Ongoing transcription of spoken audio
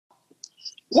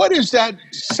What is that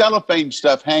cellophane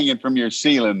stuff hanging from your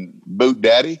ceiling, Boot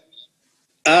Daddy?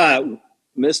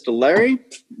 Mr. Larry,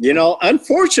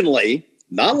 unfortunately,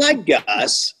 not like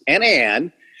Gus and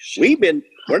Ann,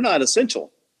 we're not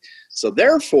essential. So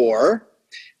therefore,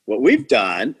 what we've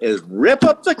done is rip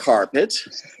up the carpet.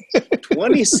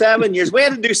 27 years. We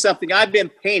had to do something. I've been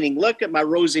painting. Look at my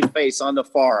rosy face on the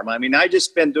farm. I mean, I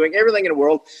just been doing everything in the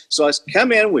world. So I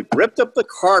come in, we've ripped up the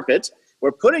carpet.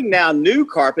 We're putting down new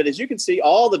carpet. As you can see,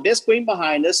 all the bisqueen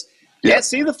behind us. Can't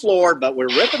see the floor, but we're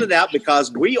ripping it out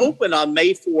because we open on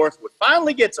May 4th. It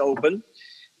finally gets open,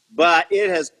 but it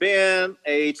has been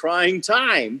a trying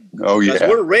time. Oh, yeah. Because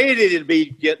we're ready to be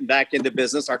getting back into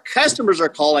business. Our customers are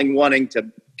calling, wanting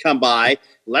to come by.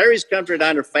 Larry's Country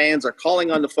Diner fans are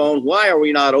calling on the phone. Why are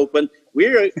we not open?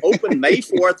 We're open May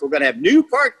 4th. We're going to have new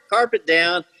carpet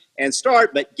down and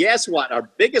start. But guess what? Our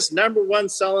biggest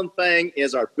 #1 selling thing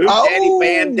is our Boot Daddy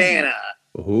bandana.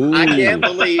 Ooh. I can't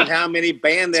believe how many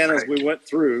bandanas we went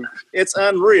through. It's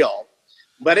unreal.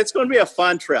 But it's going to be a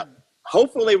fun trip.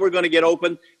 Hopefully we're going to get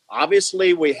open.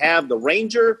 Obviously, we have the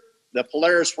Ranger, the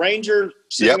Polaris Ranger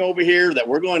sitting over here that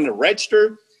we're going to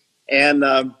register. And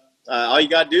all you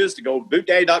got to do is to go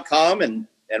BootDaddy.com and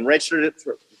register it.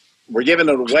 We're giving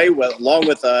it away along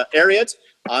with Ariat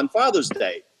on Father's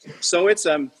Day. So it's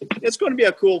going to be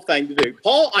a cool thing to do.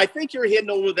 Paul, I think you're hidden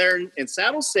over there in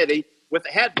Saddle City with the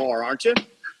hat bar, aren't you?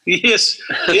 Yes.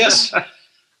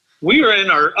 We are in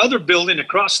our other building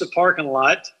across the parking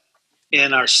lot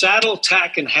in our saddle,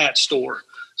 tack, and hat store.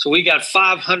 So we got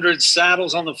 500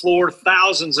 saddles on the floor,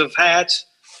 thousands of hats,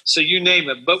 so you name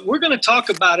it. But we're going to talk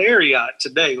about Ariat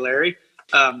today, Larry.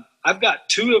 I've got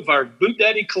 2 of our Boot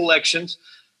Daddy collections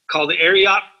called the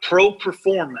Ariat Pro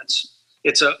Performance.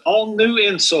 It's an all-new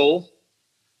insole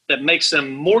that makes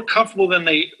them more comfortable than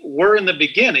they were in the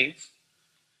beginning,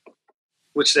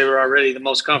 which they were already the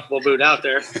most comfortable boot out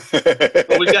there.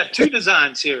 But we've got 2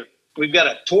 designs here. We've got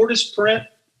a tortoise print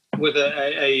with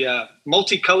a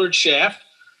multicolored shaft,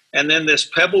 and then this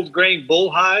pebbled grain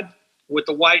bull hide with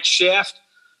the white shaft.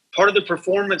 Part of the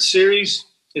performance series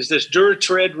is this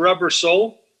Duratread rubber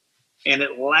sole, and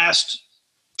it lasts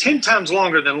 10 times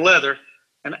longer than leather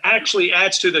and actually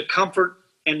adds to the comfort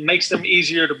and makes them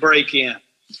easier to break in.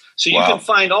 So you can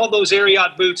find all those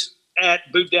Ariat boots at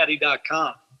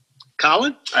BootDaddy.com.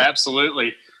 Colin?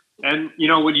 Absolutely. And,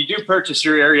 when you do purchase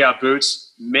your Ariat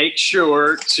boots, make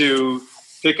sure to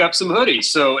pick up some hoodies.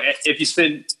 So if you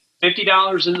spend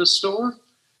 $50 in the store,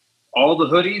 all the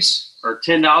hoodies are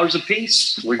 $10 a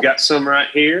piece. We've got some right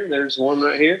here. There's one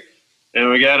right here.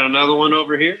 And we got another one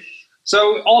over here.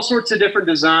 So all sorts of different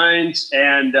designs.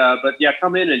 And but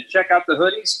come in and check out the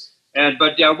hoodies.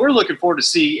 But we're looking forward to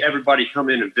see everybody come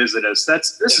in and visit us.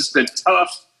 This has been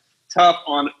tough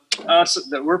on us,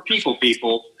 that we're people.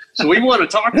 So we want to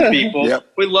talk to people.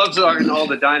 We love talking to all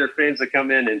the diner fans that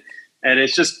come in, and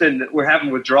it's just been, we're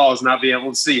having withdrawals not being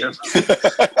able to see them.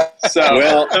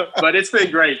 But it's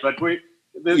been great. But make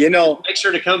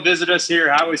sure to come visit us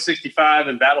here, Highway 65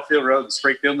 and Battlefield Road in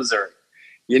Springfield, Missouri.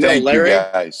 Thank Larry, you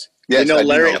guys. Yes,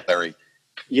 Larry. Larry.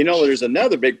 There's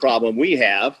another big problem we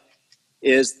have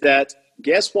is that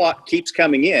guess what keeps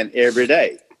coming in every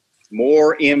day?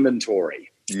 More inventory.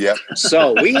 Yep.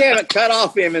 So we haven't cut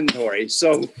off inventory.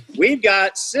 So we've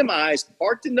got semis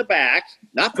parked in the back,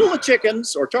 not full of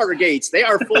chickens or tartar gates. They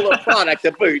are full of product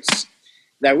of boots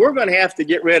that we're going to have to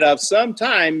get rid of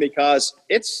sometime because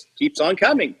it keeps on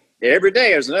coming. Every day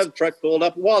there's another truck pulled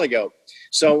up a while ago.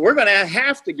 So we're going to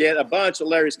have to get a bunch of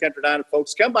Larry's Country Diner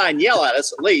folks come by and yell at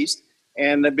us at least,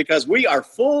 and because we are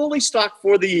fully stocked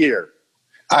for the year.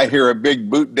 I hear a big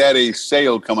Boot Daddy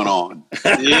sale coming on.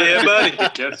 Yeah, buddy.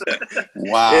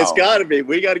 Wow. It's got to be.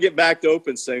 We got to get back to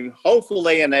open soon,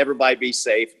 hopefully, and everybody be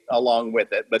safe along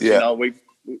with it. But,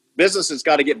 business has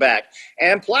got to get back.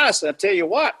 And plus, I tell you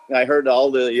what, I heard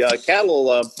all the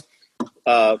cattle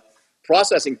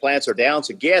processing plants are down,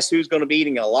 so guess who's going to be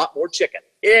eating a lot more chicken?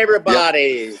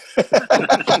 Everybody. Yep.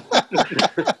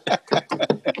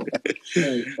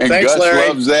 And Thanks, Gus Larry.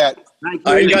 loves that.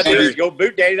 All you got to do is go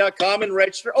BootDaddy.com and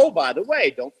register. Oh, by the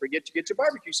way, don't forget to get your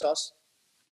barbecue sauce.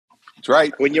 That's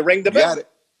right. When you ring the bell.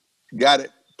 Got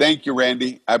it. Thank you,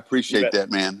 Randy. I appreciate that,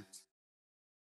 man.